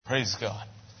Praise God.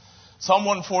 Psalm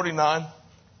 149.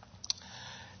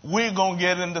 We're going to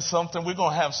get into something. We're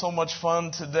going to have so much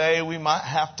fun today. We might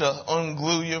have to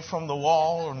unglue you from the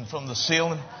wall and from the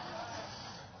ceiling.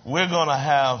 We're going to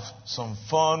have some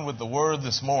fun with the word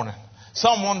this morning.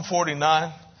 Psalm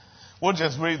 149. We'll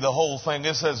just read the whole thing.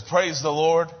 It says, praise the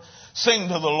Lord. Sing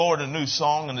to the Lord a new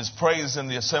song and his praise in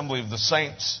the assembly of the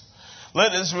saints.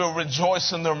 Let Israel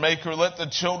rejoice in their maker. Let the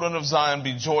children of Zion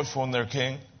be joyful in their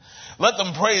king. Let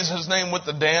them praise his name with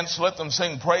the dance. Let them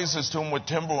sing praises to him with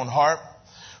timbrel and harp.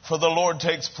 For the Lord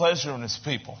takes pleasure in his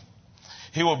people.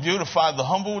 He will beautify the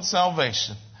humble with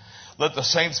salvation. Let the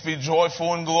saints be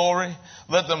joyful in glory.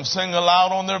 Let them sing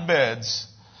aloud on their beds.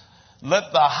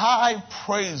 Let the high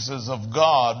praises of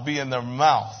God be in their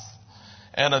mouth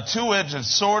and a two-edged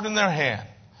sword in their hand,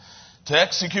 to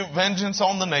execute vengeance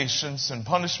on the nations and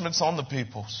punishments on the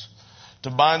peoples,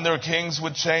 to bind their kings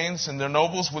with chains and their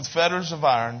nobles with fetters of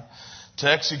iron, to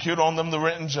execute on them the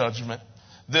written judgment.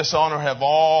 This honor have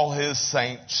all his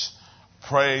saints.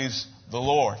 Praise the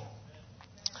Lord.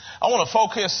 I want to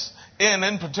focus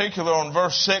in particular on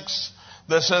verse 6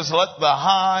 that says, let the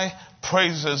high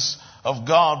praises of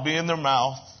God be in their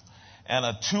mouth and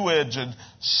a two-edged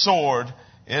sword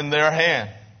in their hand.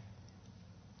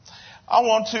 I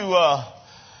want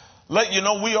to let you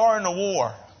know we are in a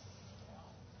war.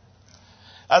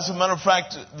 As a matter of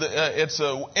fact, it's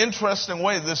an interesting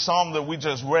way this psalm that we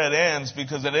just read ends,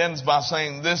 because it ends by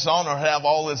saying, this honor have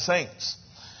all his saints.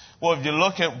 Well, if you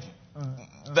look at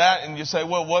that and you say,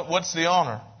 well, what's the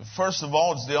honor? First of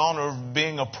all, it's the honor of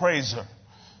being a praiser,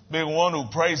 being one who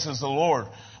praises the Lord,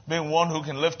 being one who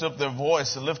can lift up their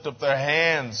voice and lift up their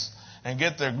hands and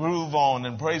get their groove on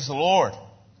and praise the Lord.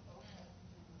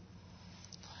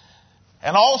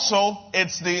 And also,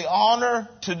 it's the honor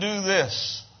to do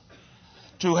this.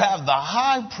 To have the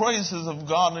high praises of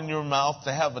God in your mouth,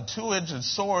 to have a two-edged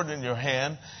sword in your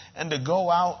hand, and to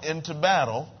go out into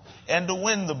battle and to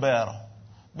win the battle.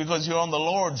 Because you're on the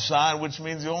Lord's side, which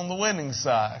means you're on the winning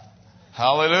side.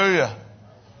 Hallelujah.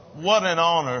 What an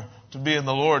honor to be in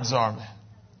the Lord's army.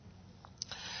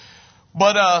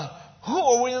 But who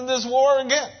are we in this war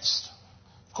against?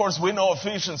 Of course, we know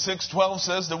Ephesians 6:12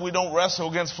 says that we don't wrestle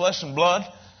against flesh and blood,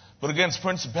 but against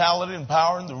principality and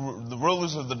power and the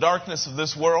rulers of the darkness of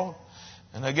this world,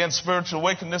 and against spiritual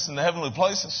wickedness in the heavenly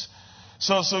places.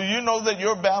 So you know that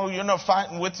your battle, you're not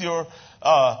fighting with your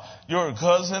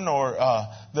cousin or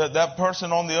that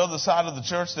person on the other side of the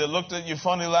church that looked at you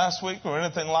funny last week or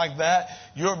anything like that.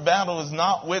 Your battle is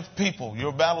not with people.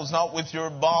 Your battle is not with your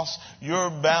boss.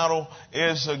 Your battle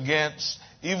is against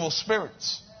evil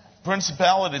spirits,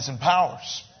 principalities and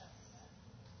powers.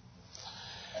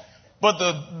 But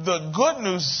the good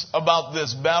news about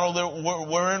this battle that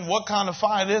we're in, what kind of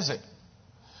fight is it?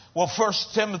 Well, 1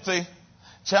 Timothy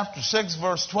chapter 6,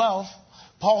 verse 12,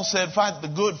 Paul said, fight the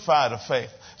good fight of faith.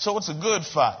 So it's a good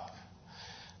fight.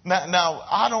 Now,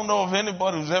 I don't know of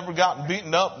anybody who's ever gotten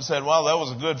beaten up and said, well, that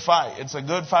was a good fight. It's a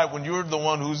good fight when you're the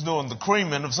one who's doing the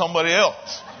creaming of somebody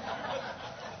else.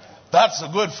 That's a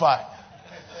good fight.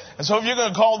 And so if you're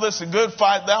going to call this a good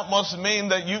fight, that must mean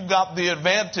that you've got the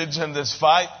advantage in this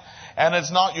fight. And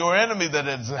it's not your enemy that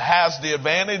has the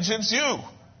advantage, it's you.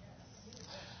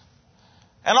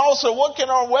 And also, what can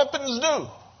our weapons do?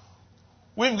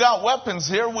 We've got weapons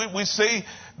here. We see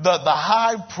the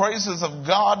high praises of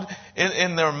God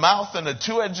in their mouth and a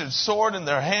two-edged sword in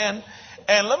their hand.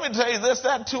 And let me tell you this,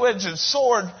 that two-edged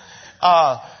sword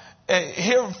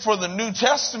here for the New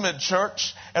Testament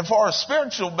church and for our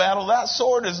spiritual battle, that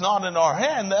sword is not in our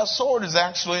hand. That sword is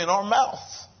actually in our mouth.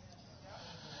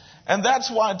 And that's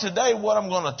why today what I'm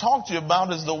going to talk to you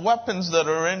about is the weapons that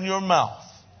are in your mouth.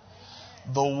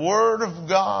 The Word of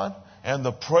God and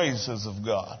the praises of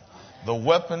God. The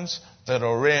weapons that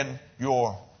are in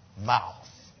your mouth.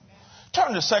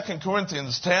 Turn to 2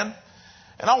 Corinthians 10.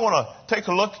 And I want to take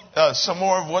a look some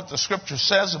more of what the Scripture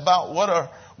says about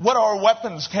what our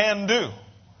weapons can do.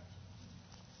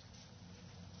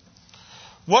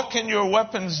 What can your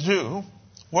weapons do?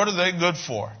 What are they good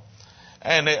for?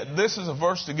 And this is a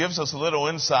verse that gives us a little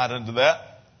insight into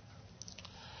that.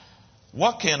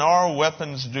 What can our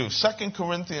weapons do? 2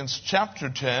 Corinthians chapter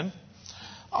 10.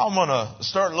 I'm going to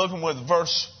start looking with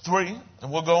verse 3,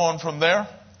 and we'll go on from there.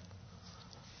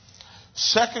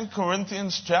 2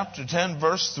 Corinthians chapter 10,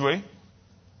 verse 3.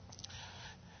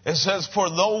 It says, for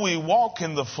though we walk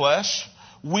in the flesh,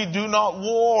 we do not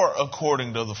war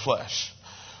according to the flesh.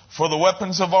 For the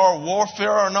weapons of our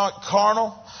warfare are not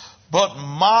carnal, but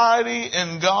mighty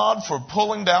in God for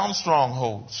pulling down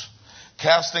strongholds,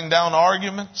 casting down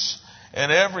arguments,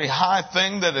 and every high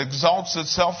thing that exalts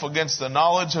itself against the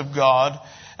knowledge of God,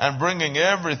 and bringing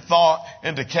every thought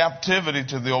into captivity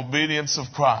to the obedience of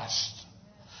Christ.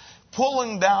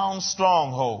 Pulling down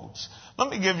strongholds. Let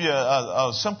me give you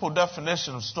a simple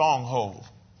definition of stronghold.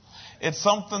 It's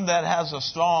something that has a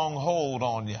strong hold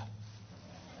on you.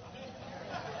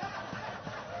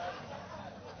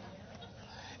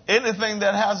 Anything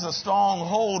that has a strong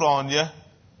hold on you,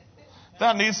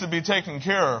 that needs to be taken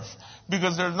care of.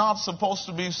 Because there's not supposed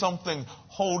to be something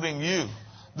holding you.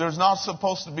 There's not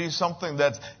supposed to be something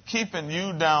that's keeping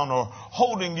you down or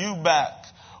holding you back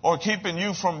or keeping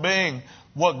you from being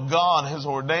what God has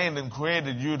ordained and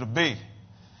created you to be.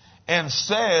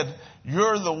 Instead,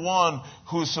 you're the one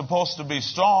who's supposed to be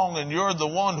strong, and you're the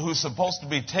one who's supposed to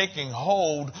be taking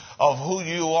hold of who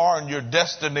you are and your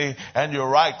destiny and your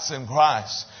rights in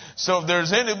Christ. So if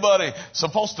there's anybody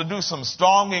supposed to do some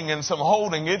stronging and some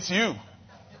holding, it's you.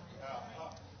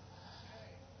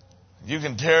 You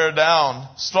can tear down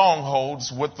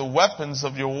strongholds with the weapons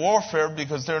of your warfare,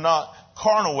 because they're not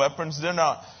carnal weapons. They're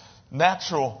not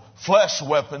natural flesh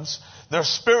weapons. They're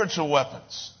spiritual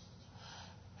weapons.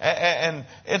 And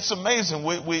it's amazing.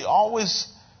 We always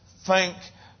think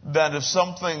that if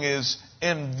something is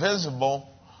invisible,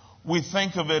 we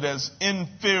think of it as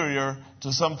inferior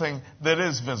to something that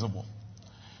is visible.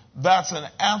 That's an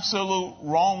absolute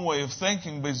wrong way of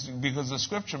thinking, because the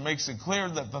Scripture makes it clear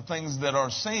that the things that are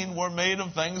seen were made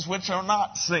of things which are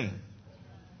not seen.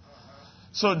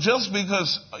 So just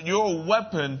because your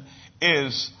weapon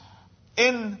is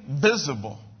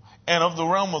invisible and of the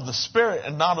realm of the Spirit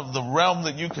and not of the realm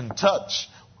that you can touch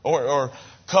or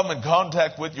come in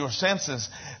contact with your senses,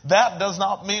 that does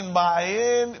not mean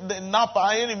not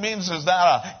by any means is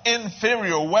that an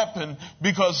inferior weapon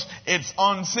because it's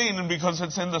unseen and because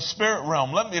it's in the spirit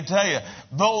realm. Let me tell you,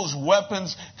 those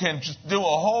weapons can do a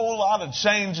whole lot of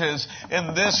changes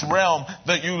in this realm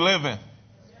that you live in.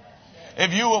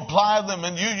 If you apply them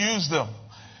and you use them,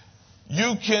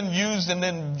 you can use an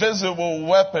invisible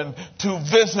weapon to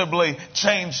visibly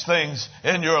change things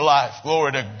in your life.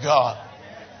 Glory to God.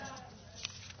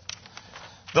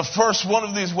 The first one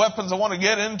of these weapons I want to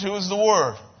get into is the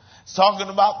Word. It's talking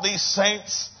about these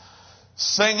saints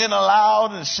singing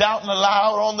aloud and shouting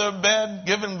aloud on their bed,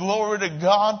 giving glory to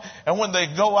God. And when they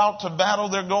go out to battle,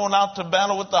 they're going out to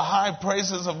battle with the high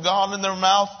praises of God in their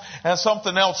mouth and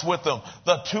something else with them,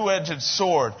 the two-edged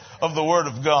sword of the Word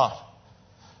of God.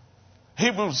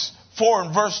 Hebrews 4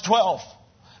 and verse 12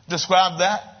 described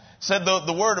that. Said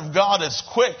the Word of God is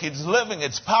quick, it's living,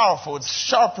 it's powerful, it's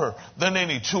sharper than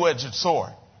any two-edged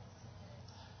sword.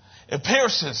 It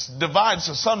pierces, divides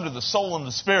asunder the soul and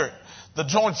the spirit, the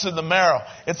joints and the marrow.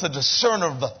 It's a discerner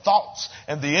of the thoughts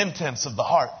and the intents of the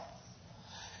heart.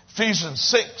 Ephesians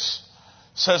 6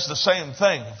 says the same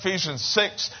thing. Ephesians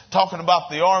 6 talking about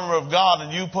the armor of God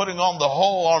and you putting on the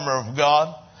whole armor of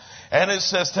God. And it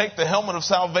says, take the helmet of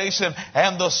salvation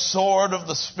and the sword of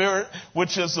the Spirit,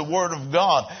 which is the Word of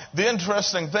God. The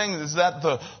interesting thing is that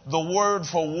the word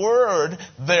for word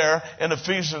there in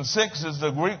Ephesians 6 is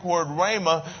the Greek word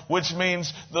rhema, which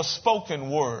means the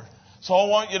spoken word. So I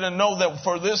want you to know that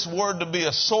for this word to be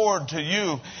a sword to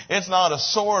you, it's not a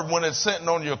sword when it's sitting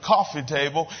on your coffee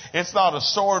table. It's not a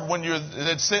sword when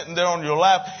it's sitting there on your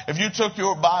lap. If you took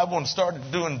your Bible and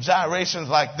started doing gyrations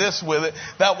like this with it,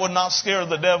 that would not scare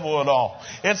the devil at all.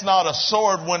 It's not a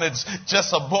sword when it's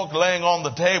just a book laying on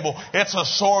the table. It's a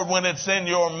sword when it's in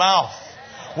your mouth.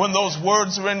 When those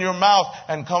words are in your mouth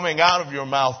and coming out of your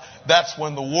mouth, that's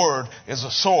when the word is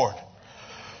a sword.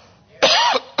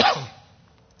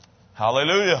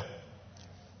 Hallelujah.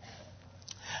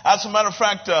 As a matter of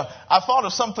fact, I thought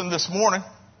of something this morning.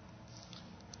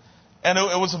 And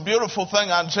it was a beautiful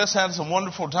thing. I just had some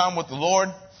wonderful time with the Lord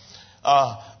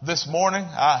this morning.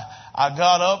 I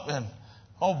got up and,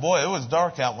 oh boy, it was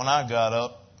dark out when I got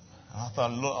up. I thought,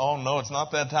 oh no, it's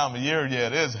not that time of year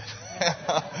yet, is it?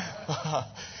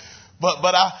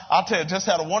 But I'll tell you, just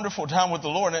had a wonderful time with the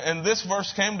Lord. And this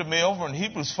verse came to me over in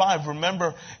Hebrews 5.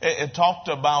 Remember, it talked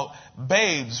about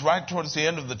babes right towards the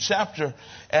end of the chapter.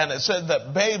 And it said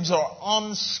that babes are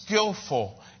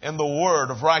unskillful in the word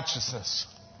of righteousness.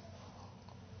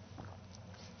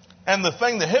 And the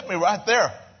thing that hit me right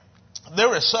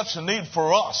there is such a need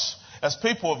for us as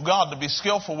people of God to be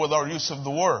skillful with our use of the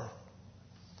word.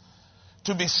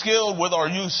 To be skilled with our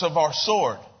use of our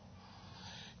sword.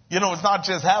 You know, it's not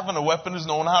just having a weapon, it's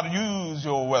knowing how to use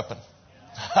your weapon.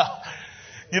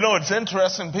 You know, it's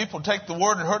interesting. People take the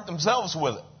word and hurt themselves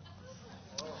with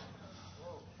it.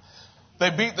 They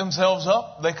beat themselves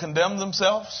up. They condemn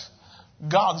themselves.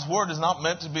 God's word is not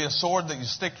meant to be a sword that you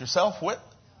stick yourself with.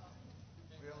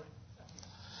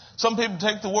 Some people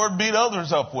take the word, beat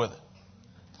others up with it.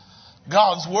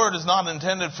 God's word is not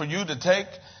intended for you to take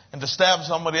and to stab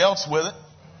somebody else with it.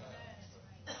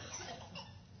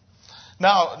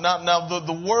 Now,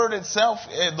 the word itself,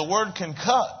 the word can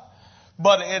cut,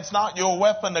 but it's not your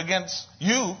weapon against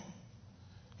you.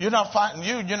 You're not fighting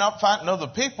you. You're not fighting other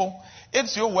people.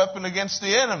 It's your weapon against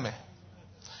the enemy.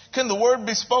 Can the word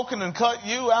be spoken and cut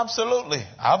you? Absolutely.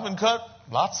 I've been cut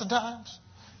lots of times.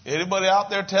 Anybody out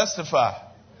there testify?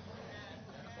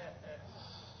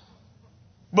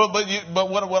 But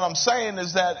what I'm saying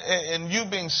is that in you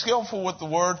being skillful with the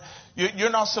word, you're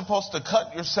not supposed to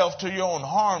cut yourself to your own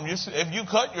harm. If you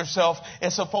cut yourself,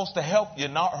 it's supposed to help you,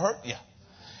 not hurt you.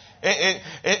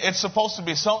 It's supposed to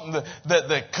be something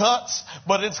that cuts,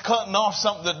 but it's cutting off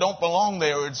something that don't belong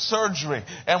there. It's surgery.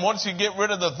 And once you get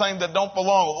rid of the thing that don't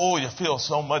belong, oh, you feel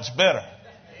so much better.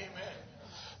 Amen.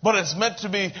 But it's meant to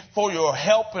be for your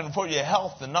help and for your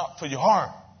health and not for your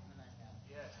harm.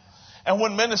 And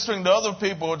when ministering to other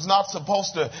people, it's not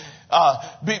supposed to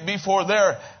be for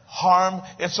their harm.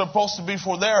 It's supposed to be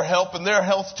for their help and their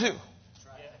health too.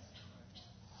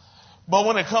 But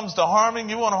when it comes to harming,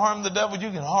 you want to harm the devil,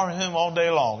 you can harm him all day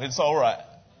long. It's all right.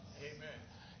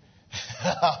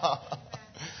 Amen.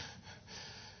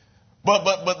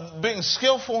 But being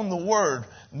skillful in the word,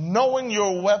 knowing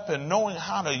your weapon, knowing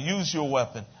how to use your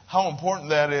weapon, how important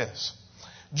that is.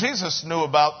 Jesus knew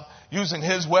about using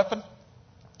his weapon.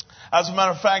 As a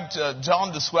matter of fact,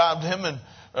 John described him in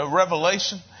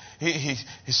Revelation. He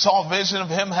saw a vision of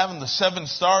him having the 7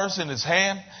 stars in his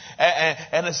hand.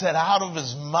 And it said out of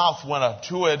his mouth went a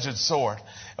two-edged sword.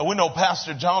 And we know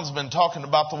Pastor John's been talking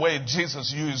about the way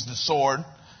Jesus used the sword.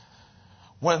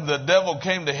 When the devil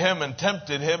came to him and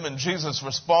tempted him, and Jesus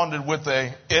responded with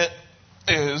 "It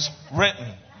is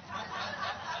written."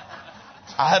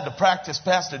 I had to practice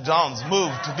Pastor John's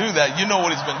move to do that. You know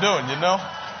what he's been doing, you know?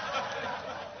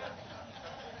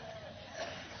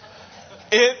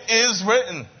 It is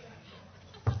written.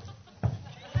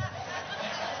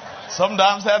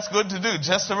 Sometimes that's good to do,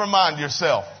 just to remind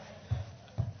yourself.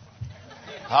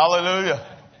 Hallelujah.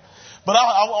 But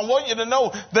I want you to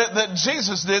know that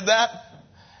Jesus did that.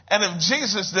 And if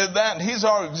Jesus did that, and he's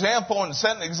our example and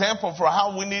set an example for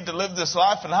how we need to live this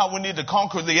life and how we need to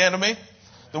conquer the enemy,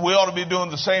 then we ought to be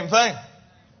doing the same thing.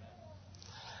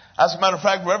 As a matter of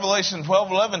fact, Revelation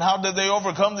 12:11, how did they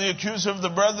overcome the accuser of the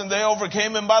brethren? They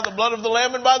overcame him by the blood of the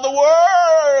Lamb and by the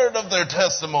word of their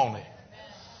testimony.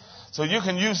 So you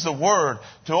can use the word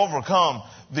to overcome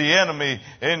the enemy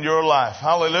in your life.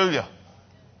 Hallelujah.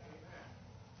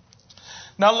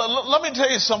 Now, let me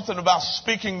tell you something about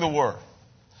speaking the word.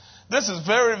 This is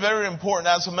very, very important.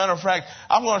 As a matter of fact,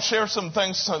 I'm going to share some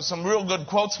things, some real good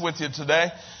quotes with you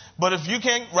today. But if you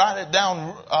can't write it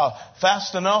down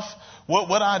fast enough,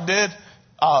 what I did,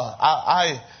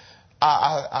 I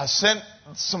sent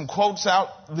some quotes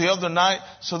out the other night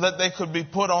so that they could be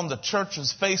put on the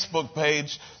church's Facebook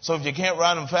page. So if you can't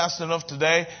write them fast enough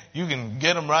today, you can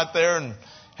get them right there and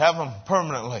have them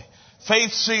permanently.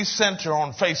 Faith C Center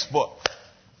on Facebook.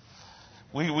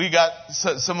 We got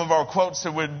some of our quotes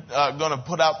that we're going to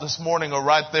put out this morning are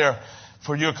right there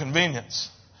for your convenience.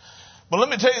 But let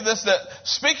me tell you this, that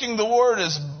speaking the word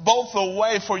is both a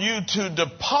way for you to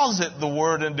deposit the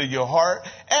word into your heart,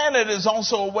 and it is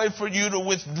also a way for you to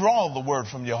withdraw the word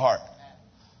from your heart.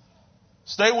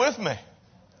 Stay with me.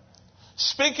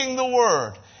 Speaking the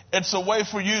word, it's a way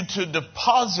for you to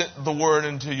deposit the word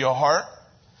into your heart,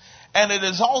 and it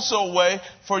is also a way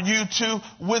for you to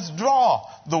withdraw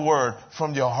the word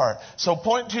from your heart. So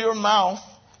point to your mouth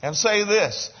and say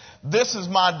this: this is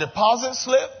my deposit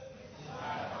slip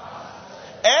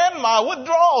and my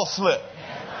withdrawal slip.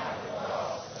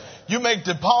 You make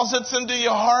deposits into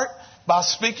your heart by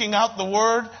speaking out the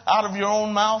word out of your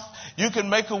own mouth. You can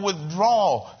make a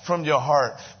withdrawal from your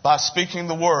heart by speaking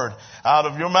the word out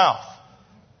of your mouth.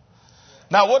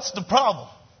 Now, what's the problem?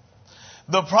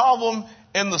 The problem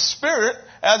in the spirit,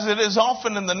 as it is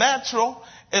often in the natural,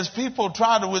 is people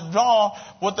try to withdraw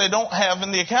what they don't have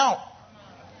in the account.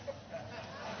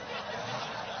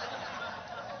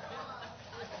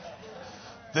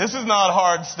 This is not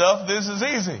hard stuff. This is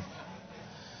easy.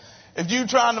 If you're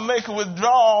trying to make a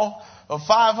withdrawal of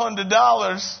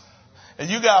 $500 and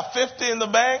you got 50 in the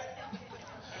bank,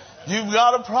 you've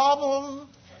got a problem.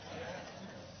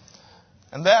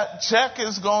 And that check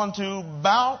is going to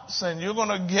bounce and you're going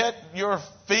to get your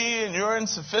fee and your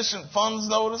insufficient funds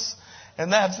notice.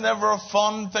 And that's never a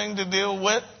fun thing to deal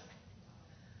with.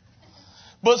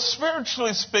 But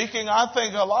spiritually speaking, I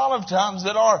think a lot of times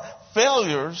that our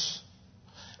failures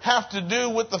have to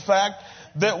do with the fact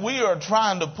that we are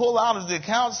trying to pull out of the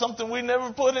account something we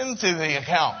never put into the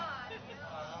account.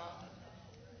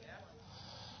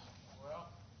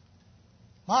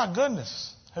 My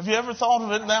goodness. Have you ever thought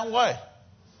of it in that way?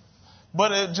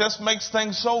 But it just makes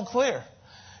things so clear.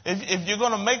 If you're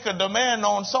going to make a demand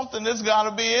on something, it's got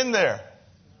to be in there.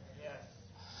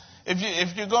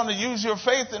 If you're going to use your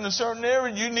faith in a certain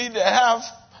area, you need to have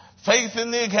faith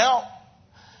in the account.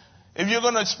 If you're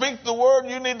going to speak the word,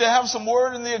 you need to have some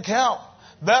word in the account.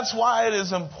 That's why it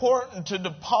is important to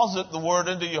deposit the word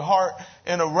into your heart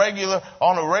on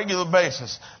a regular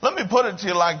basis. Let me put it to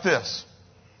you like this.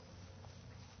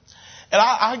 And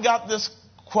I got this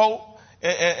quote,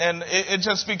 and it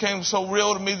just became so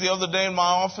real to me the other day in my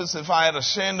office. If I had a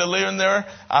chandelier in there,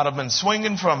 I'd have been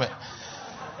swinging from it.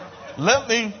 Let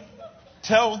me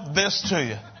tell this to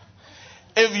you.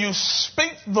 If you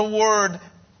speak the word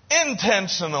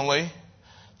intentionally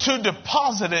to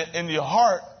deposit it in your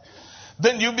heart,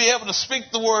 then you'll be able to speak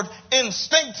the word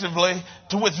instinctively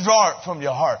to withdraw it from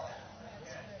your heart.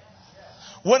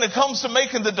 When it comes to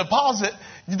making the deposit,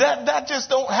 that just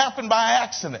don't happen by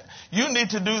accident. You need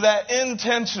to do that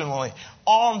intentionally,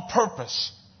 on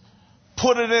purpose.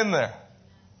 Put it in there.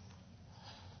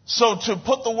 So to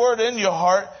put the word in your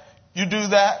heart, you do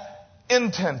that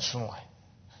intentionally.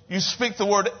 You speak the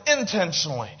word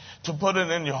intentionally to put it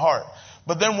in your heart.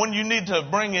 But then when you need to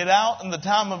bring it out in the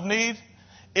time of need,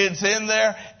 it's in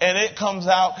there and it comes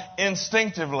out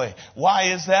instinctively.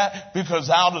 Why is that? Because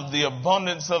out of the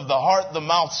abundance of the heart, the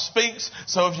mouth speaks.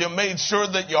 So if you made sure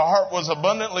that your heart was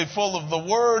abundantly full of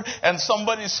the word and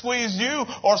somebody squeezed you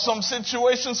or some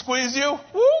situation squeezed you,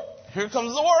 whoop, here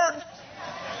comes the word.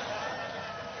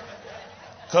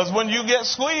 Because when you get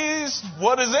squeezed,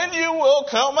 what is in you will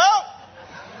come out.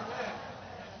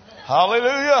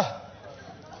 Hallelujah.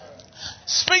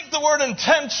 Speak the word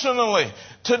intentionally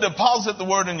to deposit the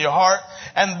word in your heart,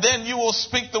 and then you will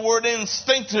speak the word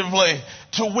instinctively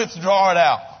to withdraw it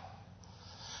out.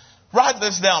 Write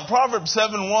this down. Proverbs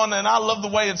 7:1, and I love the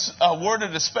way it's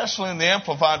worded, especially in the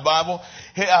Amplified Bible.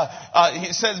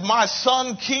 He says, "My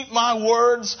son, keep my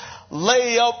words,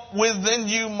 lay up within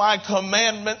you my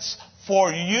commandments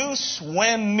for use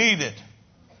when needed."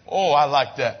 Oh, I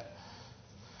like that.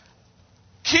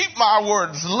 Keep my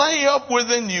words, lay up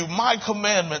within you my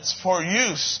commandments for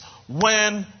use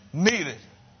when needed.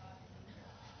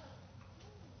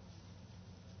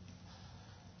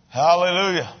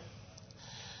 Hallelujah.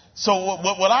 So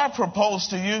what I propose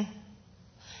to you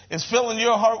is filling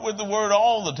your heart with the word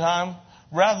all the time,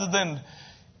 rather than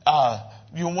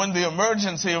when the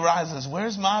emergency arises.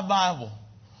 Where's my Bible?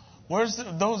 Where's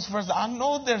those verses? I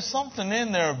know there's something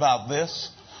in there about this.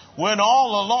 When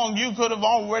all along you could have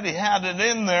already had it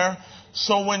in there,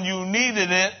 so when you needed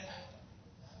it,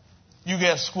 you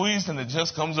get squeezed and it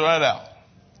just comes right out.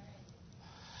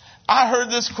 I heard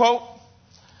this quote,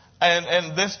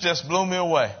 and this just blew me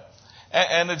away.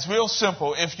 And it's real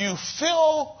simple. If you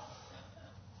fill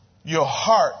your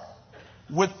heart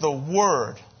with the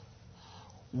word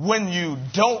when you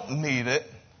don't need it,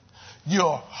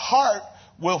 your heart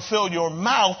will fill your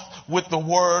mouth with the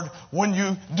word when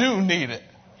you do need it.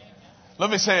 Let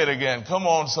me say it again. Come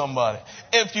on, somebody.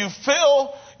 If you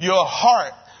fill your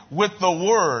heart with the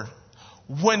word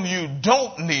when you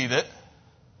don't need it,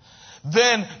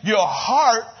 then your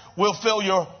heart will fill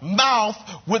your mouth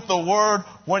with the word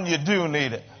when you do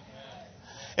need it.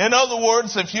 In other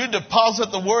words, if you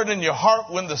deposit the word in your heart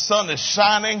when the sun is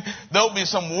shining, there'll be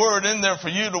some word in there for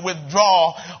you to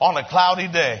withdraw on a cloudy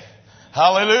day.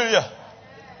 Hallelujah.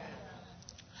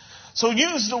 So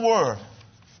use the word.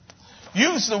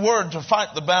 Use the word to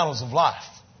fight the battles of life.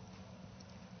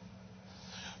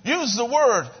 Use the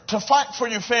word to fight for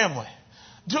your family.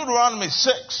 Deuteronomy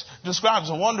 6 describes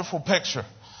a wonderful picture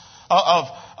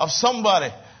of somebody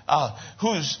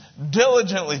who's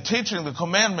diligently teaching the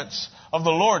commandments of the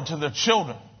Lord to their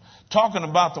children. Talking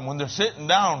about them when they're sitting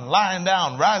down, lying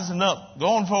down, rising up,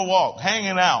 going for a walk,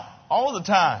 hanging out. All the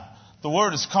time, the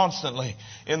word is constantly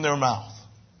in their mouth.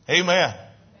 Amen.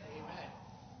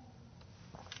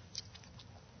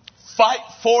 Fight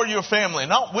for your family,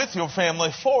 not with your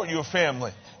family, for your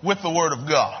family, with the word of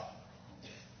God.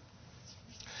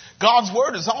 God's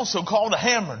word is also called a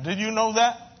hammer. Did you know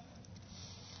that?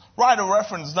 Write a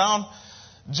reference down.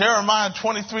 Jeremiah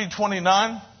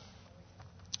 23:29.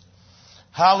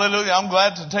 Hallelujah. I'm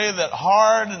glad to tell you that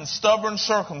hard and stubborn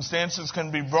circumstances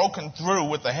can be broken through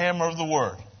with the hammer of the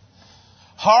word.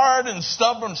 Hard and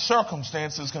stubborn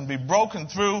circumstances can be broken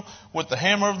through with the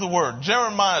hammer of the word.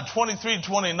 Jeremiah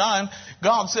 23:29,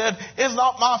 God said, "Is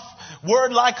not my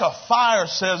word like a fire,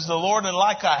 says the Lord, and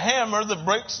like a hammer that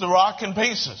breaks the rock in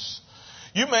pieces?"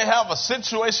 You may have a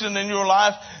situation in your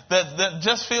life that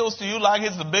just feels to you like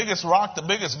it's the biggest rock, the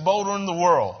biggest boulder in the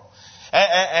world.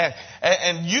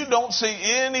 And you don't see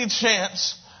any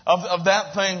chance of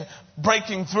that thing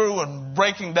breaking through and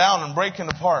breaking down and breaking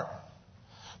apart.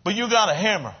 But you got a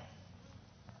hammer.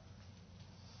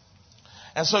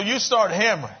 And so you start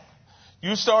hammering.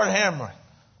 You start hammering.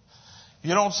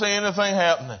 You don't see anything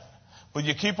happening, but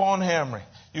you keep on hammering.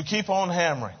 You keep on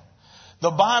hammering.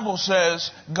 The Bible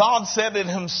says, God said it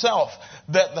himself,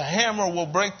 that the hammer will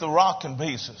break the rock in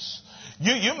pieces.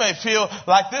 You may feel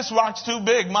like this rock's too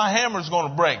big, my hammer's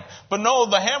going to break. But no,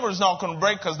 the hammer's not going to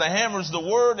break, because the hammer's the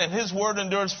Word, and His Word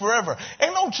endures forever.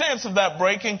 Ain't no chance of that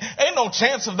breaking. Ain't no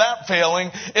chance of that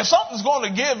failing. If something's going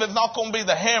to give, it's not going to be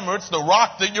the hammer. It's the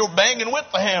rock that you're banging with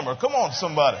the hammer. Come on,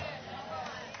 somebody.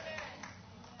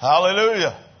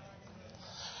 Hallelujah.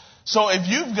 So if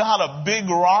you've got a big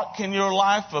rock in your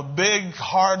life, a big,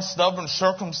 hard, stubborn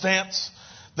circumstance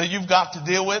that you've got to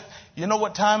deal with, you know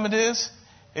what time it is?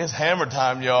 It's hammer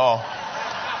time, y'all.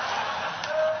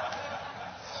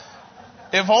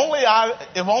 If only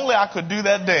I could do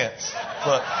that dance.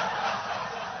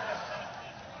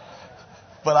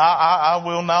 But I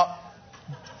will not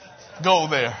go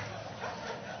there.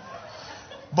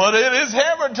 But it is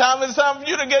hammer time. It's time for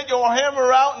you to get your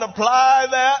hammer out and apply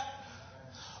that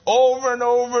over and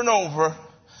over and over.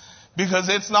 Because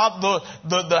it's not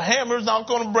the hammer's not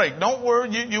going to break. Don't worry,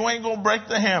 you ain't going to break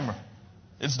the hammer.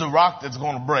 It's the rock that's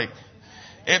going to break.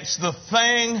 It's the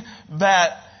thing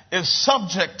that is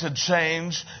subject to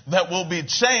change that will be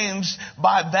changed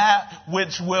by that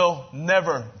which will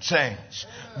never change.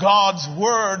 God's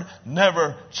Word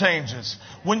never changes.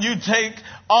 When you take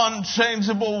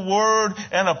unchangeable Word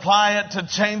and apply it to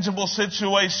changeable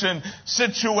situation,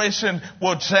 situation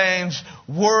will change.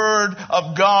 Word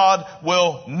of God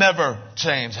will never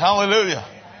change. Hallelujah.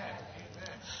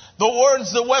 The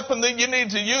Word's the weapon that you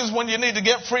need to use when you need to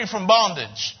get free from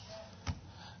bondage.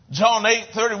 John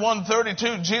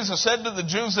 8:31-32, Jesus said to the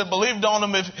Jews that believed on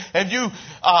Him, if you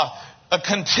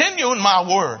continue in my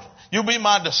Word, you'll be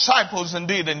my disciples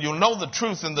indeed, and you'll know the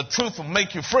truth, and the truth will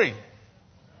make you free.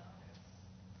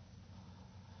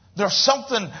 There's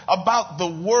something about the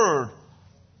Word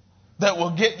that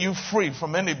will get you free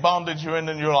from any bondage you're in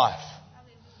your life.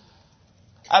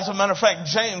 As a matter of fact,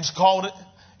 James called it,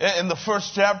 in the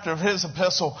first chapter of his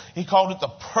epistle, he called it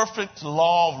the perfect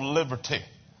law of liberty.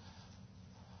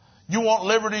 You want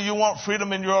liberty, you want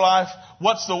freedom in your life.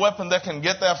 What's the weapon that can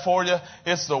get that for you?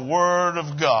 It's the Word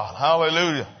of God.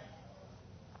 Hallelujah.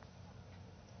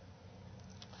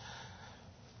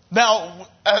 Now,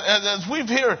 as we've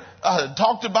here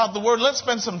talked about the Word, let's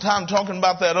spend some time talking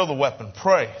about that other weapon,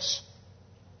 praise.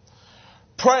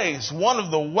 Praise, one of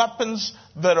the weapons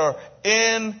that are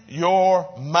in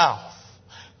your mouth.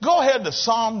 Go ahead to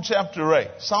Psalm chapter 8.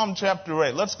 Psalm chapter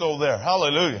 8. Let's go there.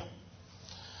 Hallelujah.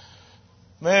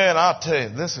 Man, I'll tell you,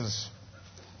 this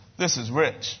is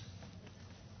rich.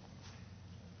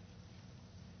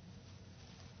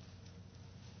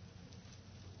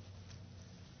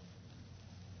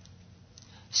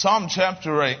 Psalm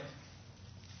chapter 8.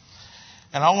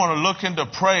 And I want to look into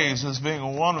praise as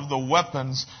being one of the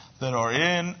weapons that are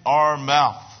in our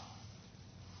mouth.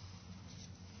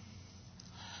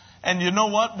 And you know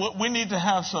what? We need to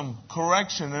have some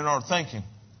correction in our thinking.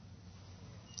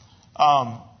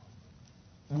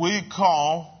 We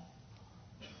call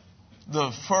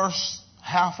the first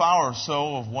half hour or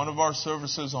so of one of our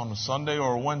services on a Sunday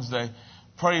or a Wednesday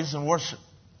praise and worship.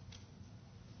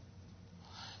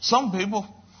 Some people,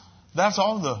 that's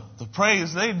all the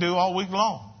praise they do all week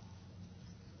long.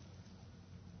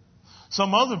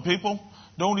 Some other people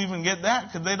don't even get that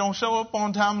because they don't show up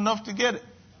on time enough to get it.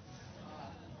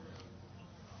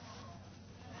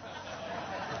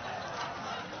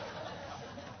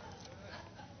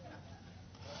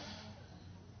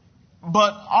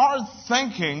 But our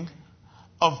thinking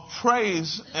of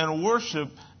praise and worship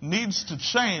needs to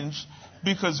change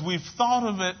because we've thought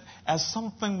of it as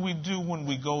something we do when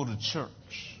we go to church.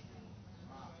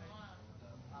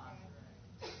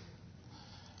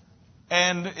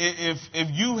 And if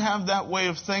you have that way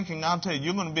of thinking, I'll tell you,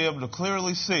 you're going to be able to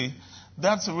clearly see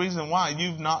that's the reason why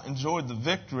you've not enjoyed the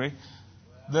victory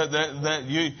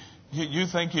that you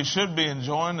think you should be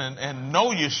enjoying and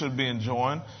know you should be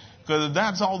enjoying. Because if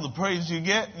that's all the praise you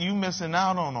get, you missing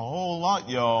out on a whole lot,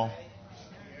 y'all.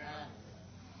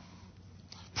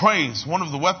 Praise, one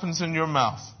of the weapons in your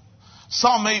mouth.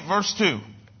 Psalm 8, verse 2.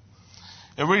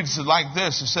 It reads like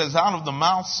this. It says, out of the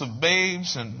mouths of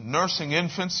babes and nursing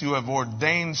infants you have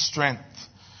ordained strength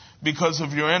because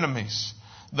of your enemies,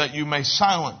 that you may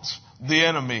silence the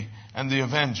enemy and the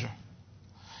avenger.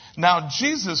 Now,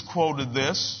 Jesus quoted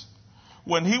this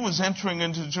when he was entering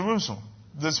into Jerusalem.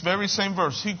 This very same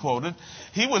verse he quoted.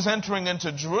 He was entering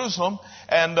into Jerusalem,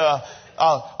 and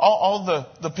all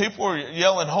the people were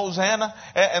yelling Hosanna,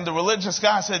 and the religious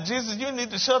guy said, Jesus, you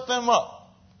need to shut them up.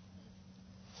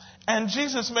 And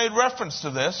Jesus made reference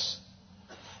to this,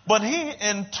 but he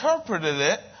interpreted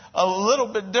it a little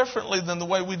bit differently than the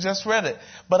way we just read it.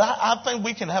 But I think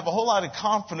we can have a whole lot of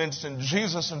confidence in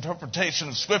Jesus' interpretation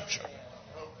of Scripture.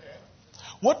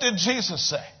 What did Jesus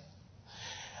say?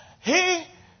 He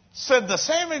said the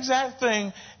same exact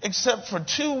thing except for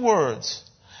two words,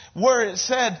 where it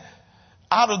said,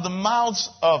 out of the mouths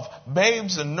of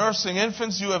babes and nursing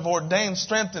infants, you have ordained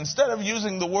strength. Instead of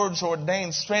using the words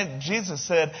ordained strength, Jesus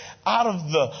said, out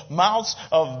of the mouths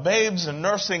of babes and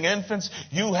nursing infants,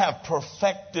 you have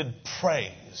perfected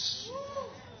praise.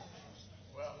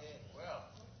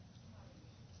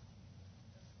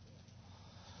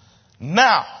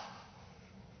 Now,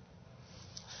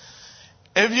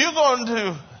 if you're going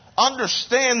to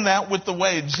understand that with the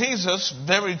way Jesus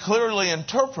very clearly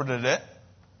interpreted it,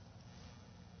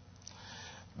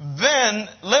 then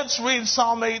let's read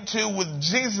Psalm 8:2 with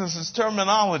Jesus'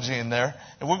 terminology in there,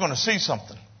 and we're going to see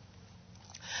something.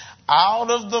 Out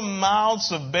of the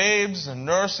mouths of babes and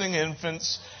nursing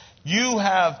infants, you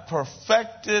have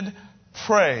perfected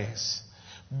praise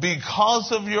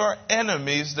because of your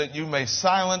enemies, that you may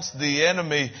silence the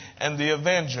enemy and the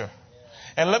avenger.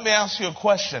 And let me ask you a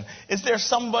question. Is there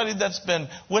somebody that's been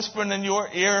whispering in your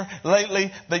ear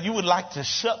lately that you would like to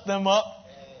shut them up?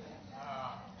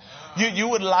 You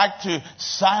would like to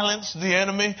silence the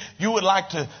enemy. You would like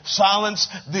to silence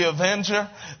the avenger.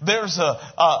 There's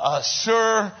a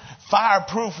sure,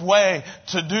 fireproof way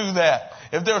to do that.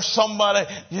 If there's somebody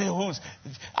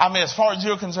as far as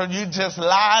you're concerned, you just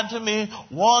lied to me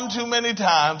one too many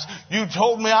times. You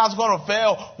told me I was going to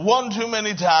fail one too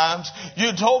many times.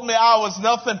 You told me I was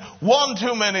nothing one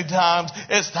too many times.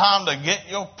 It's time to get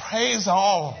your praise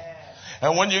on.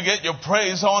 And when you get your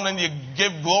praise on and you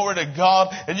give glory to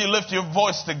God and you lift your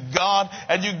voice to God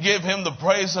and you give Him the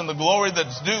praise and the glory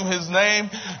that's due His name,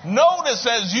 notice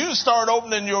as you start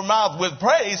opening your mouth with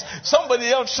praise, somebody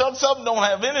else shuts up and don't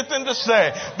have anything to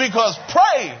say, because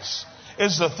praise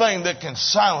is the thing that can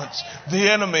silence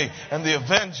the enemy and the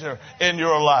avenger in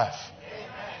your life.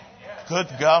 Good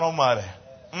God Almighty.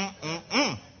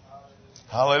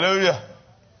 Hallelujah.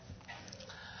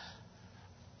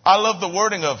 I love the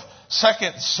wording of 2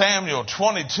 Samuel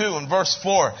 22 and verse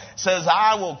 4. It says,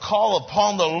 I will call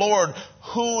upon the Lord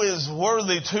who is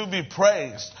worthy to be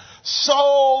praised.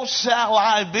 So shall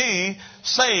I be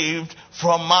saved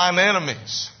from mine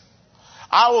enemies.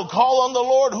 I will call on the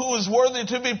Lord who is worthy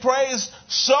to be praised.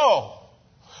 So,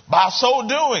 by so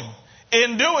doing,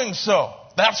 in doing so,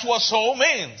 that's what so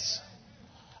means.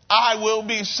 I will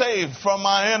be saved from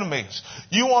my enemies.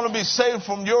 You want to be saved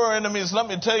from your enemies? Let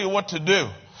me tell you what to do.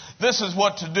 This is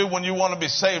what to do when you want to be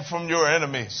saved from your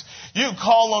enemies. You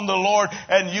call on the Lord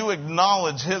and you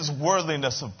acknowledge His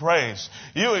worthiness of praise.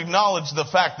 You acknowledge the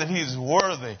fact that He's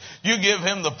worthy. You give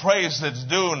Him the praise that's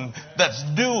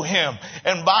due Him.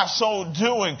 And by so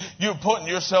doing, you're putting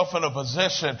yourself in a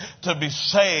position to be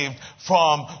saved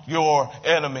from your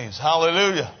enemies.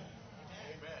 Hallelujah.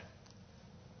 Amen.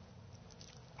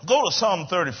 Go to Psalm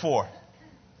 34.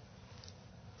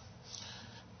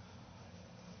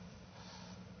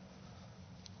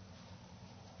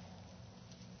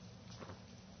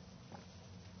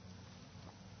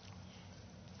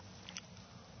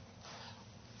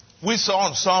 We saw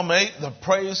in Psalm 8 that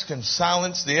praise can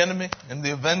silence the enemy and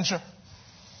the avenger.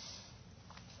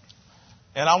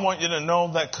 And I want you to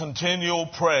know that continual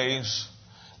praise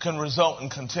can result in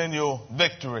continual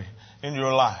victory in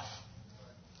your life.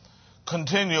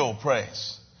 Continual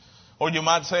praise. Or you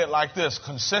might say it like this: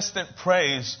 consistent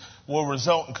praise will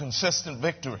result in consistent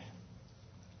victory.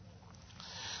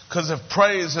 Because if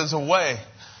praise is a way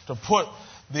to put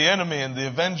the enemy and the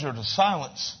avenger to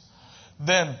silence,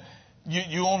 then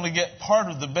you only get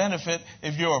part of the benefit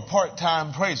if you're a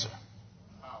part-time praiser.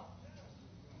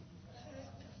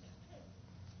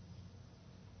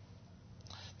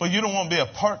 But you don't want to be a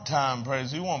part-time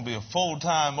praiser. You want to be a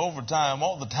full-time, overtime,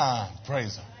 all the time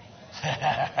praiser.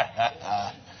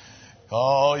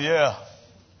 Oh, yeah.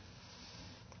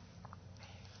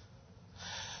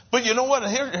 But you know what?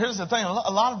 Here's the thing. A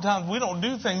lot of times we don't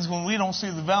do things when we don't see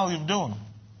the value of doing them.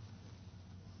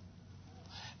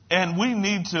 And we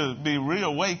need to be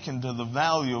reawakened to the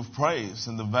value of praise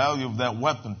and the value of that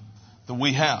weapon that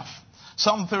we have.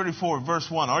 Psalm 34,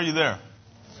 verse 1. Are you there?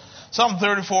 Psalm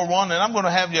 34, 1. And I'm going to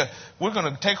have you, we're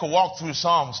going to take a walk through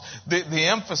Psalms. The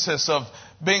emphasis of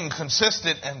being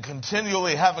consistent and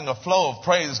continually having a flow of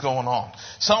praise going on.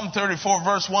 Psalm 34,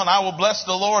 verse 1. I will bless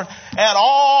the Lord at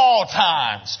all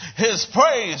times. His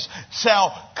praise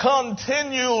shall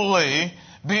continually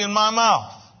be in my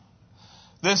mouth.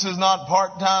 This is not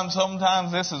part-time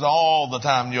sometimes. This is all the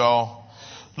time, y'all.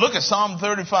 Look at Psalm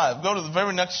 35. Go to the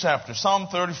very next chapter. Psalm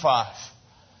 35.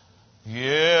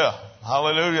 Yeah.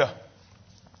 Hallelujah.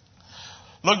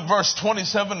 Look at verse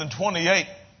 27 and 28.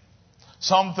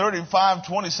 Psalm 35,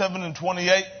 27 and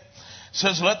 28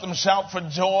 says, let them shout for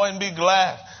joy and be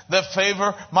glad that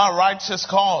favor my righteous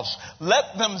cause.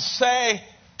 Let them say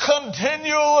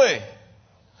continually,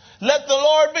 let the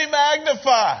Lord be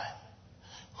magnified,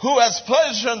 who has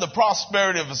pleasure in the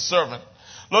prosperity of his servant.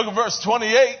 Look at verse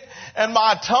 28. And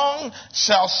my tongue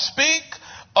shall speak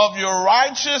of your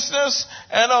righteousness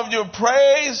and of your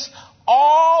praise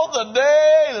all the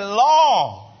day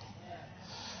long.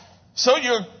 So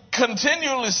you're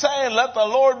continually saying, let the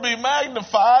Lord be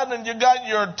magnified, and you got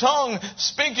your tongue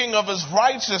speaking of his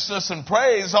righteousness and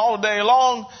praise all day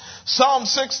long. Psalm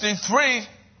 63,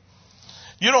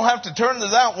 you don't have to turn to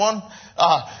that one.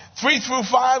 3 through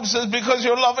 5 says, because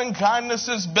your loving kindness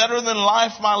is better than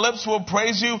life, my lips will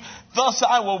praise you. Thus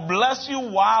I will bless you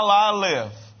while I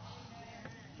live.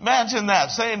 Imagine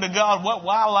that, saying to God, what,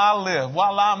 while I live,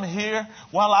 while I'm here,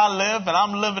 while I live, and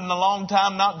I'm living a long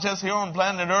time, not just here on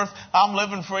planet Earth, I'm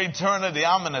living for eternity.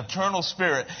 I'm an eternal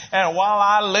spirit. And while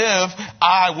I live,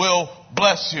 I will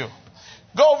bless you.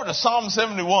 Go over to Psalm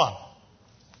 71.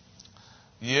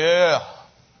 Yeah.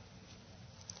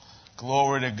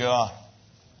 Glory to God.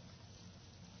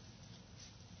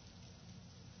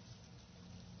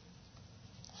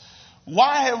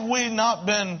 Why have we not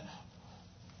been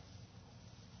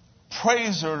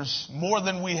praisers more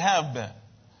than we have been?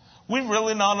 We've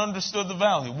really not understood the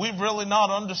value. We've really not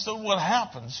understood what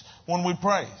happens when we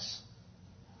praise.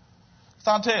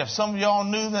 So I'll tell you, if some of y'all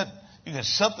knew that you could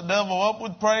shut the devil up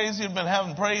with praise, you'd been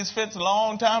having praise fits a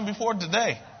long time before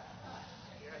today.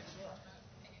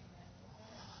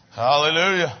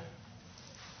 Hallelujah.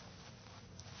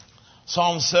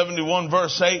 Psalm 71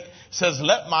 verse 8 says,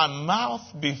 let my mouth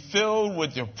be filled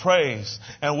with your praise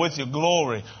and with your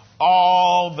glory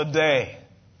all the day.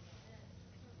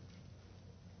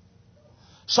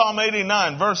 Psalm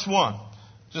 89 verse 1.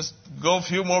 Just go a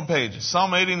few more pages.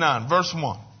 Psalm 89 verse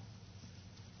 1.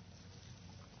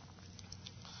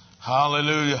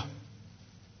 Hallelujah.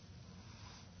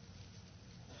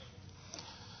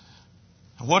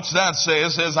 What's that say?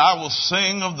 It says, I will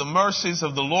sing of the mercies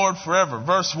of the Lord forever.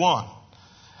 Verse 1.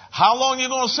 How long are you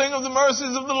going to sing of the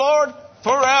mercies of the Lord?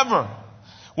 Forever.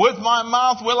 With my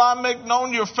mouth will I make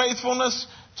known your faithfulness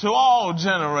to all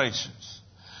generations.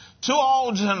 To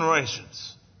all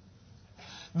generations.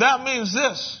 That means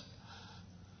this.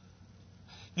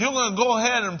 You're going to go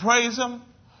ahead and praise him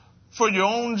for your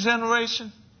own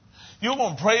generation. You're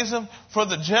going to praise him for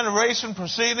the generation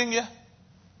preceding you.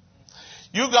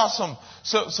 You got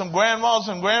some grandmas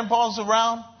and grandpas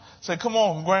around. Say, come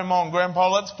on, grandma and grandpa,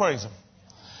 let's praise him.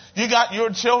 You got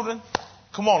your children.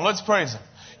 Come on, let's praise him.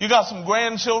 You got some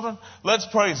grandchildren. Let's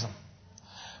praise him.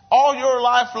 All your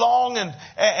life long,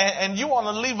 and you want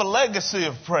to leave a legacy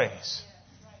of praise.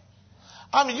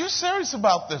 I mean, you're serious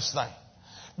about this thing.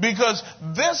 Because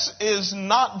this is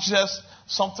not just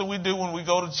something we do when we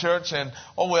go to church and,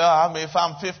 oh, well, I mean, if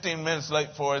I'm 15 minutes late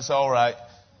for it, it's all right.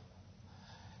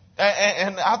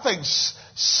 And I think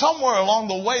somewhere along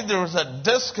the way there was a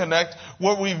disconnect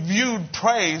where we viewed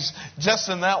praise just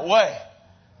in that way,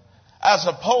 as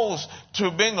opposed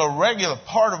to being a regular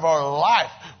part of our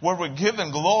life where we're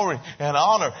giving glory and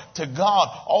honor to God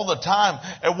all the time,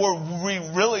 and where we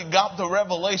really got the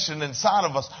revelation inside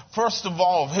of us, first of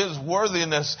all, of his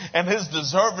worthiness and his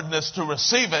deservedness to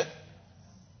receive it.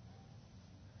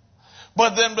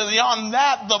 But then beyond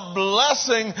that, the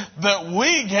blessing that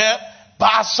we get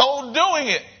by so doing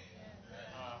it.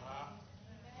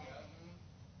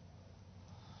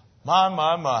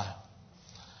 My.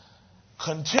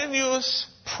 Continuous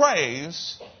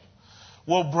praise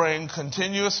will bring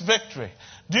continuous victory.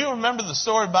 Do you remember the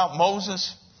story about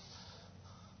Moses?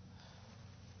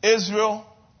 Israel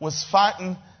was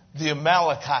fighting the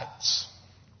Amalekites.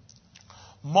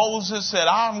 Moses said,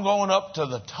 I'm going up to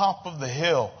the top of the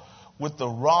hill with the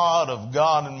rod of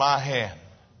God in my hand.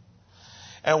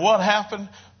 And what happened?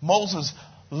 Moses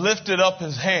lifted up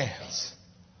his hands.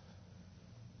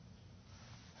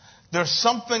 There's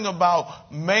something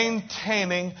about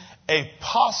maintaining a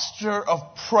posture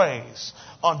of praise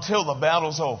until the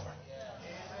battle's over.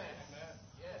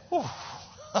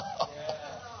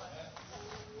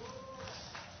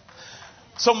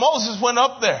 So Moses went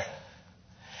up there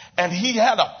and he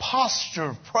had a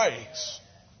posture of praise.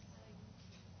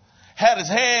 Had his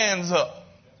hands up.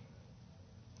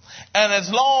 And as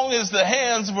long as the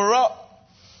hands were up,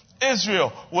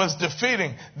 Israel was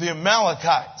defeating the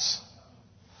Amalekites.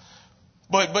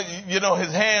 But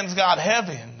his hands got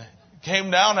heavy and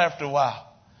came down after a while.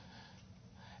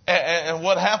 And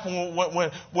what happened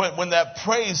when that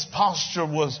praise posture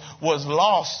was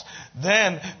lost,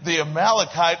 then the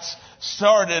Amalekites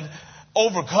started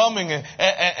overcoming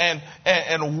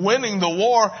and winning the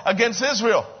war against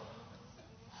Israel.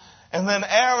 And then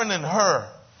Aaron and Hur,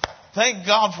 thank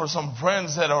God for some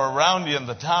friends that are around you in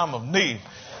the time of need.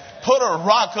 Put a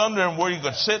rock under him where you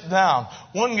could sit down.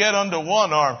 One get under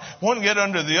one arm, one get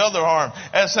under the other arm,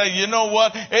 and say, you know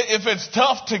what? If it's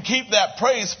tough to keep that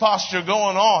praise posture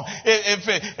going on,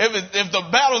 if the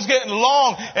battle's getting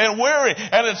long and weary,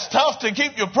 and it's tough to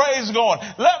keep your praise going,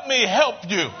 let me help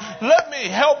you. Let me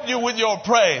help you with your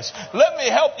praise. Let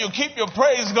me help you keep your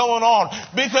praise going on.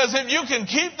 Because if you can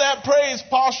keep that praise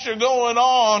posture going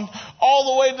on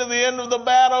all the way to the end of the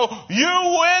battle, you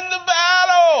win the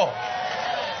battle.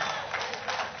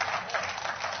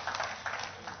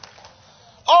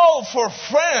 Oh, for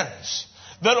friends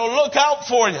that'll look out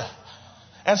for you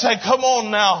and say, come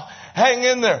on now, hang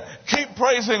in there. Keep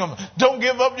praising them. Don't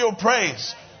give up your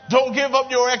praise. Don't give up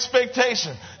your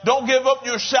expectation. Don't give up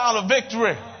your shout of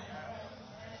victory.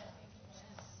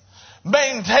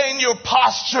 Maintain your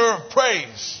posture of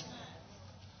praise.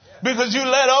 Because you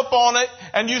let up on it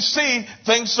and you see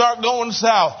things start going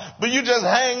south. But you just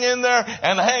hang in there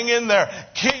and hang in there.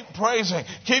 Keep praising.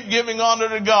 Keep giving honor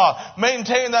to God.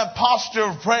 Maintain that posture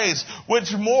of praise,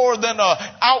 which more than an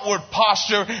outward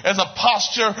posture is a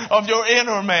posture of your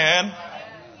inner man.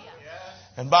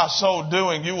 And by so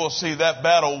doing, you will see that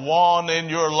battle won in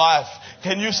your life.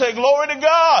 Can you say glory to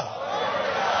God?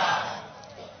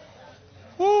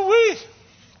 Woo-wee.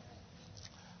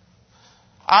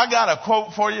 I got a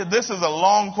quote for you. This is a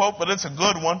long quote, but it's a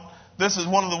good one. This is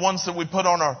one of the ones that we put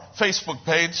on our Facebook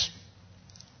page.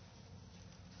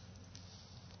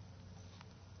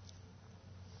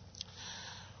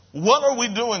 What are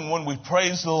we doing when we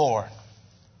praise the Lord?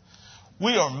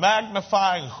 We are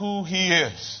magnifying who He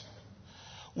is.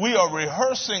 We are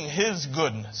rehearsing His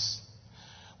goodness.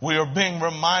 We are being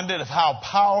reminded of how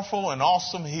powerful and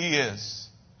awesome He is.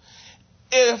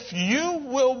 If you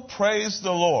will praise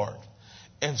the Lord,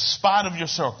 in spite of your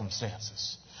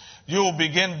circumstances, you'll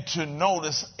begin to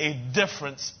notice a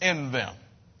difference in them.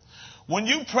 When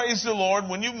you praise the Lord,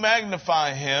 when you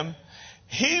magnify Him,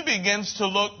 He begins to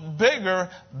look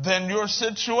bigger than your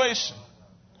situation.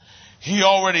 He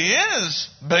already is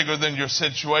bigger than your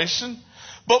situation,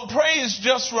 but praise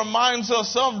just reminds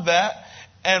us of that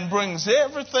and brings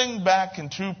everything back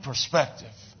into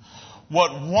perspective.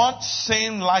 What once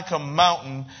seemed like a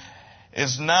mountain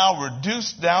is now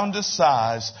reduced down to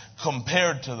size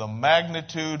compared to the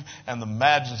magnitude and the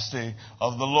majesty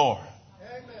of the Lord.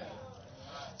 Amen.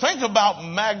 Think about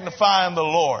magnifying the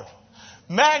Lord.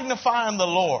 Magnifying the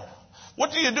Lord.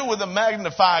 What do you do with a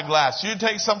magnifying glass? You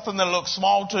take something that looks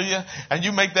small to you and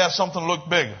you make that something look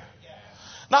bigger.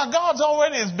 Now God's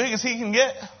already as big as He can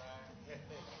get.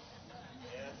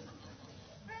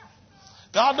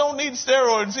 God don't need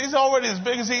steroids. He's already as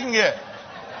big as He can get.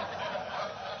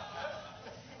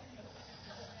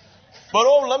 But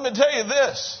let me tell you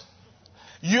this.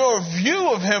 Your view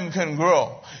of Him can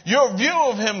grow. Your view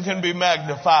of Him can be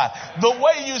magnified. The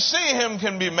way you see Him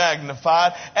can be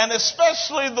magnified. And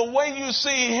especially the way you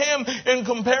see Him in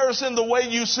comparison to the way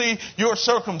you see your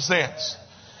circumstance.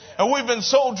 And we've been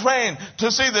so trained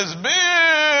to see this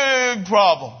big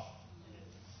problem.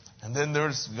 And then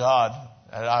there's God.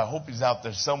 And I hope He's out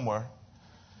there somewhere.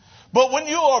 But when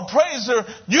you are a praiser,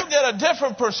 you get a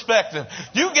different perspective.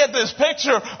 You get this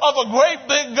picture of a great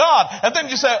big God. And then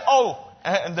you say, oh,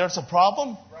 and there's a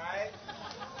problem? Right.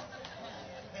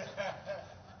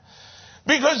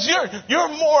 Because you're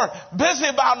more busy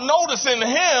about noticing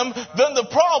Him than the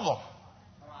problem.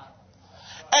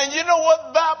 And you know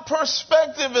what? That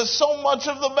perspective is so much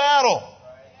of the battle.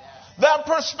 That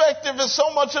perspective is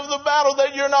so much of the battle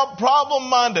that you're not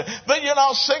problem-minded, that you're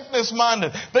not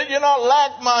sickness-minded, that you're not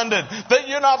lack-minded, that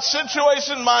you're not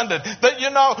situation-minded, that you're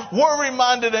not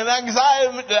worry-minded and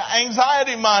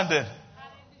anxiety-minded.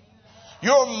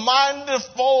 Your mind is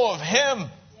full of Him.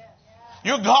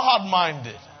 You're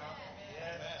God-minded.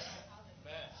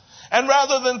 And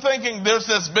rather than thinking there's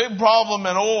this big problem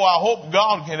and, oh, I hope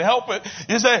God can help it,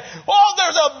 you say, well,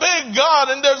 there's a big God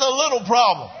and there's a little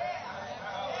problem.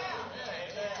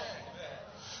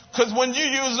 Because when you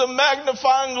use a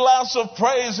magnifying glass of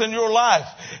praise in your life,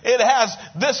 it has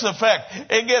this effect.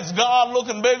 It gets God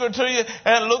looking bigger to you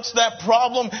and looks that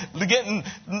problem getting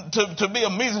to be a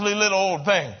measly little old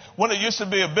thing when it used to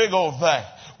be a big old thing.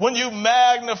 When you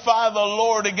magnify the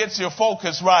Lord, it gets your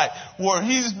focus right. Where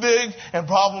He's big and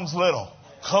problems little.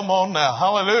 Come on now.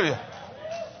 Hallelujah.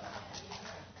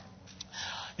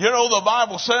 You know, the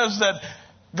Bible says that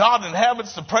God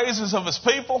inhabits the praises of his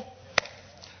people.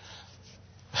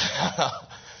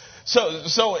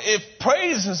 So if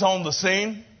praise is on the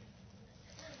scene,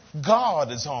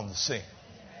 God is on the scene.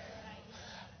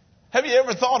 Have you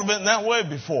ever thought of it in that way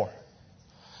before?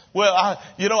 Well,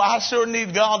 I sure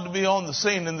need God to be on the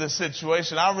scene in this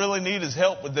situation. I really need his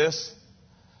help with this.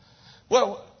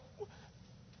 Well,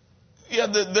 yeah,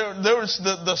 there's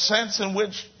the sense in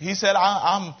which he said,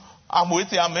 I'm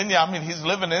with you, I'm in you. I mean, he's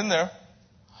living in there.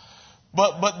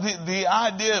 But the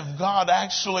idea of God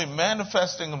actually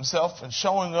manifesting himself and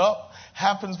showing up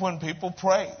happens when people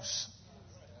praise.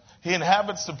 He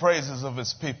inhabits the praises of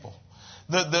his people.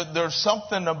 There's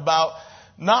something about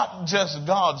not just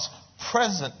God's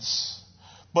presence,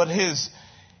 but his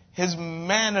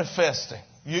manifesting.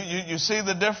 You see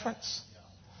the difference?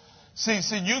 See,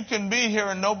 you can be here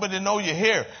and nobody know you're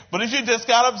here. But if you just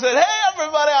got up and said, hey,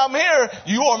 everybody, I'm here,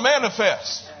 you are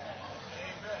manifest.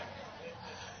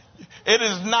 It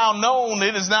is now known,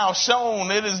 it is now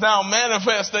shown, it is now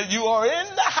manifest that you are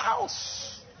in the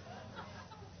house.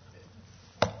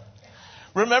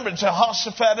 Remember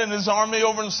Jehoshaphat and his army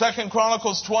over in 2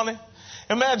 Chronicles 20?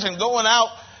 Imagine going out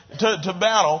to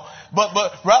battle, but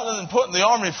rather than putting the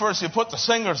army first, you put the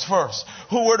singers first,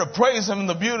 who were to praise him in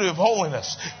the beauty of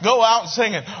holiness. Go out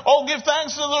singing, oh, give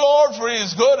thanks to the Lord, for he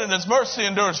is good and his mercy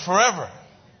endures forever.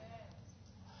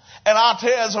 And I'll tell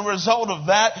you, as a result of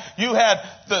that, you had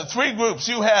the three groups.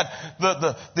 You had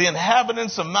the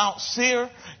inhabitants of Mount Seir.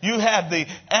 You had the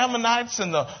Ammonites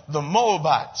and the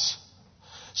Moabites.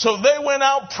 So they went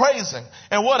out praising.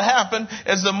 And what happened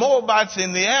is the Moabites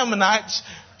and the Ammonites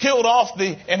killed off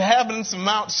the inhabitants of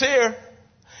Mount Seir.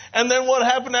 And then what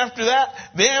happened after that?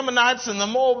 The Ammonites and the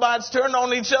Moabites turned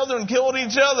on each other and killed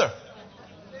each other.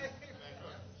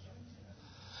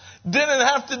 Didn't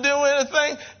have to do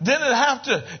anything. Didn't have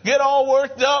to get all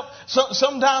worked up. So,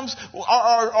 sometimes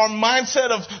our mindset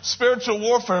of spiritual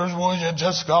warfare is, well, you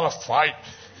just got to fight.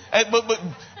 But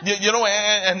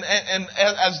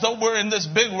as though we're in this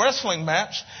big wrestling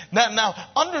match. Now,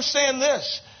 understand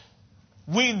this.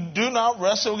 We do not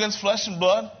wrestle against flesh and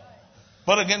blood,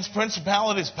 but against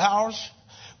principalities, powers.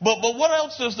 But what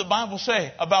else does the Bible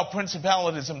say about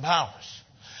principalities and powers?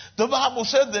 The Bible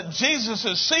said that Jesus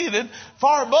is seated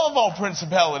far above all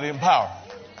principality and power.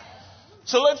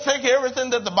 So let's take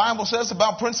everything that the Bible says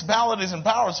about principalities and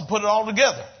powers and put it all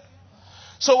together.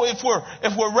 So if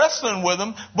we're wrestling with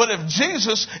them, but if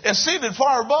Jesus is seated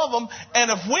far above them,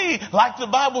 and if we, like the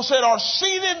Bible said, are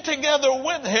seated together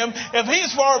with him, if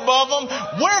he's far above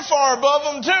them, we're far above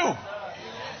them too.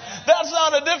 That's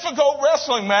not a difficult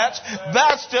wrestling match.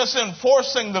 That's just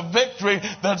enforcing the victory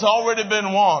that's already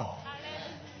been won.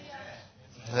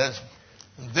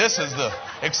 This is the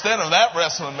extent of that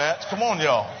wrestling match. Come on,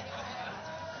 y'all.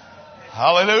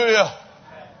 Hallelujah.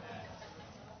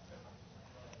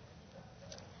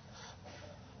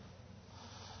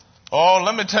 Oh,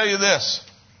 let me tell you this.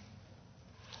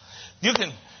 You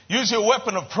can use your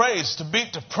weapon of praise to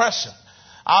beat depression.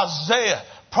 Isaiah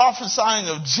prophesying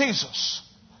of Jesus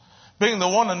being the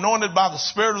one anointed by the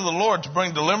Spirit of the Lord to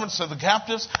bring deliverance to the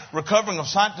captives, recovering of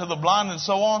sight to the blind, and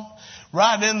so on.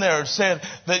 Right in there it said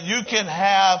that you can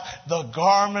have the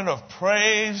garment of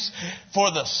praise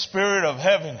for the spirit of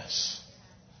heaviness.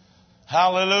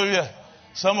 Hallelujah.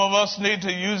 Some of us need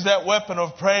to use that weapon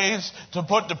of praise to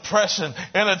put depression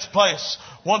in its place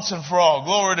once and for all.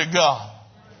 Glory to God.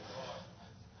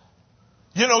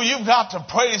 You know, you've got to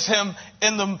praise him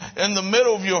in the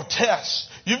middle of your test.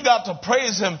 You've got to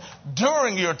praise him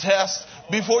during your test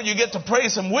before you get to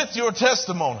praise him with your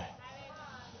testimony.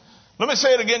 Let me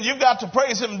say it again. You've got to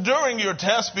praise him during your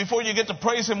test before you get to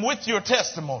praise him with your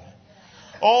testimony.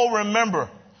 Oh, remember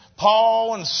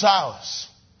Paul and Silas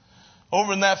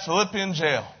over in that Philippian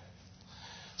jail.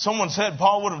 Someone said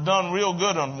Paul would have done real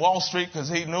good on Wall Street because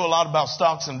he knew a lot about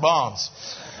stocks and bonds.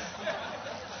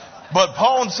 But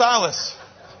Paul and Silas,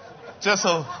 just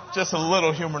a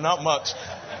little humor, not much.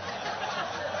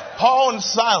 Paul and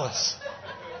Silas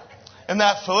in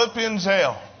that Philippian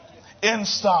jail in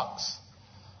stocks.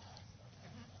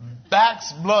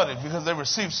 Backs blooded because they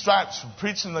received stripes for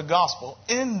preaching the gospel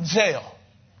in jail.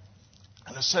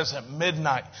 And it says at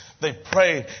midnight they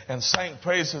prayed and sang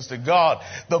praises to God.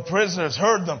 The prisoners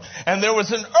heard them. And there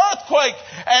was an earthquake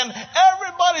and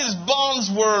everybody's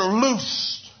bonds were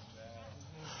loosed.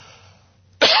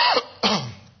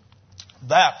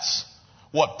 That's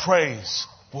what praise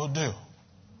will do.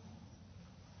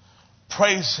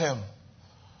 Praise him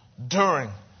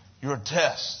during your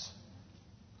test.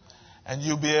 And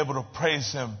you'll be able to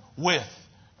praise him with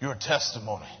your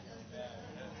testimony.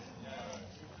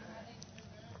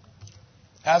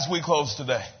 As we close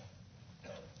today,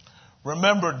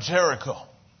 remember Jericho,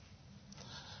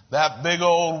 that big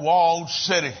old walled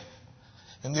city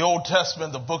in the Old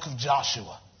Testament, the book of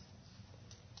Joshua.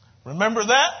 Remember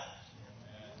that?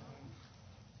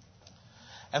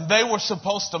 And they were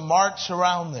supposed to march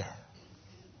around there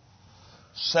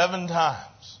 7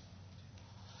 times.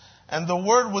 And the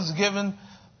word was given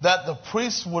that the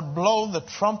priests would blow the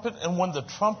trumpet, and when the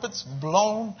trumpet's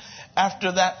blown,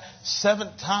 after that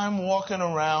 7th time walking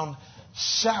around,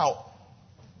 shout.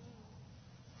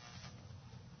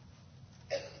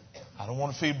 I don't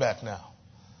want feedback now.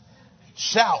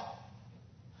 Shout.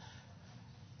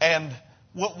 And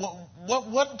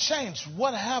what changed?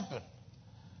 What happened?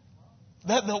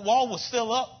 That the wall was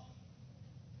still up.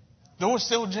 There was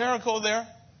still Jericho there.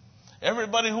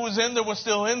 Everybody who was in there was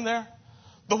still in there.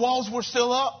 The walls were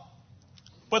still up.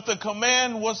 But the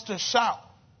command was to shout.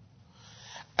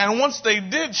 And once they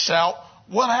did shout,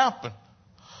 what happened?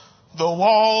 The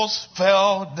walls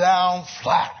fell down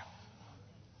flat.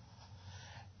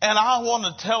 And I want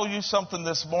to tell you something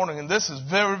this morning, and this is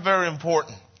very, very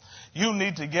important. You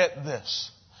need to get this.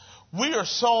 We are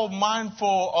so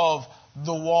mindful of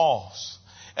the walls.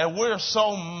 And we're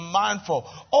so mindful.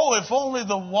 Oh, if only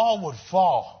the wall would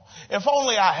fall. If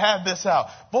only I had this out.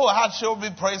 Boy, I'd sure be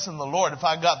praising the Lord if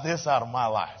I got this out of my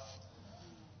life.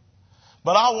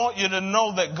 But I want you to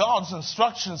know that God's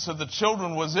instructions to the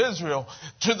children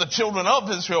of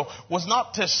Israel was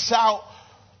not to shout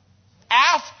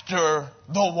after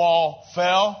the wall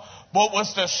fell, but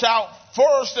was to shout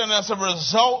first. And as a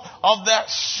result of that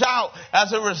shout,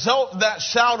 that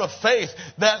shout of faith,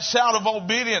 that shout of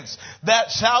obedience,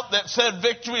 that shout that said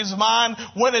victory is mine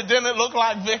when it didn't look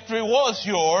like victory was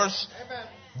yours, amen,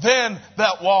 then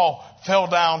that wall fell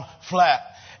down flat.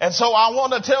 And so I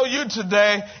want to tell you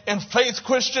today in Faith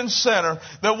Christian Center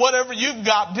that whatever you've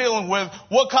got dealing with,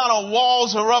 what kind of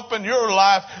walls are up in your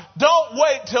life, don't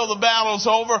wait till the battle's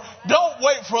over. Don't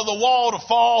wait for the wall to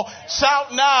fall.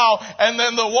 Shout now, and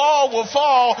then the wall will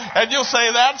fall, and you'll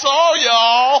say, that's all,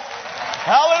 y'all.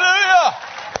 Hallelujah.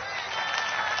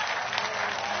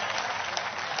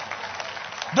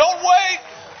 Don't wait.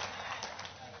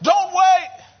 Don't wait.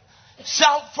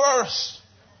 Shout first.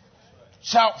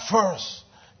 Shout first.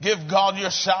 Give God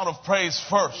your shout of praise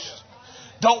first.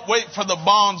 Don't wait for the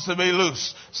bonds to be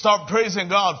loose. Start praising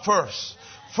God first.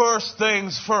 First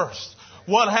things first.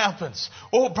 What happens?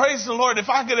 Oh, praise the Lord. If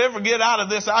I could ever get out of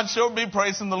this, I'd sure be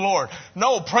praising the Lord.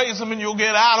 No, praise Him and you'll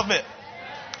get out of it.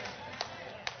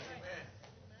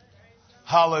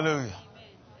 Hallelujah.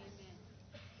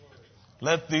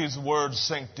 Let these words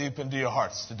sink deep into your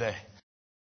hearts today.